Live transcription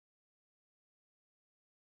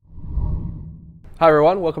Hi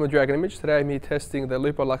everyone, welcome to Dragon Image. Today I'm here testing the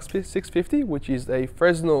LupoLux 650, which is a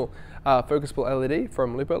Fresnel focusable LED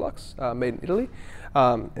from LupoLux, made in Italy.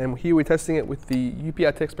 And here we're testing it with the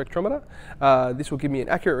UPRtek Spectrometer. This will give me an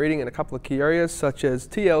accurate reading in a couple of key areas, such as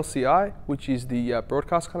TLCI, which is the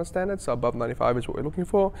broadcast kind of standard, so above 95 is what we're looking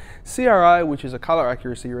for. CRI, which is a color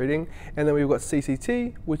accuracy reading. And then we've got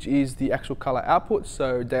CCT, which is the actual color output,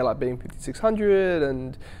 so daylight being 5600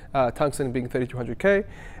 and tungsten being 3200K.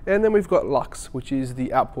 And then we've got lux, which is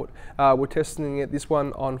the output. We're testing this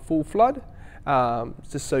one on full flood,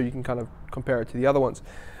 just so you can kind of compare it to the other ones.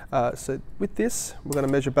 So with this, we're going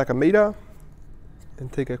to measure back a meter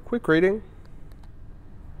and take a quick reading.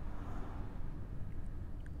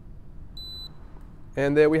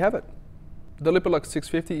 And there we have it. The LupoLux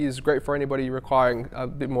 650 is great for anybody requiring a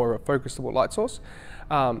bit more of a focusable light source.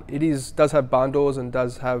 It does have barn doors and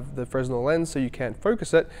does have the Fresnel lens, so you can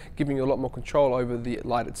focus it, giving you a lot more control over the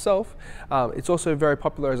light itself. It's also very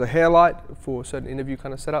popular as a hair light for certain interview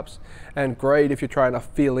kind of setups, and great if you're trying to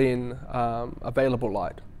fill in available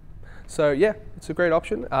light. So yeah, it's a great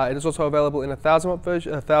option. It is also available in a 1000 watt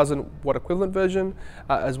version, a 1000 watt equivalent version,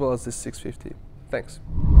 as well as this 650. Thanks.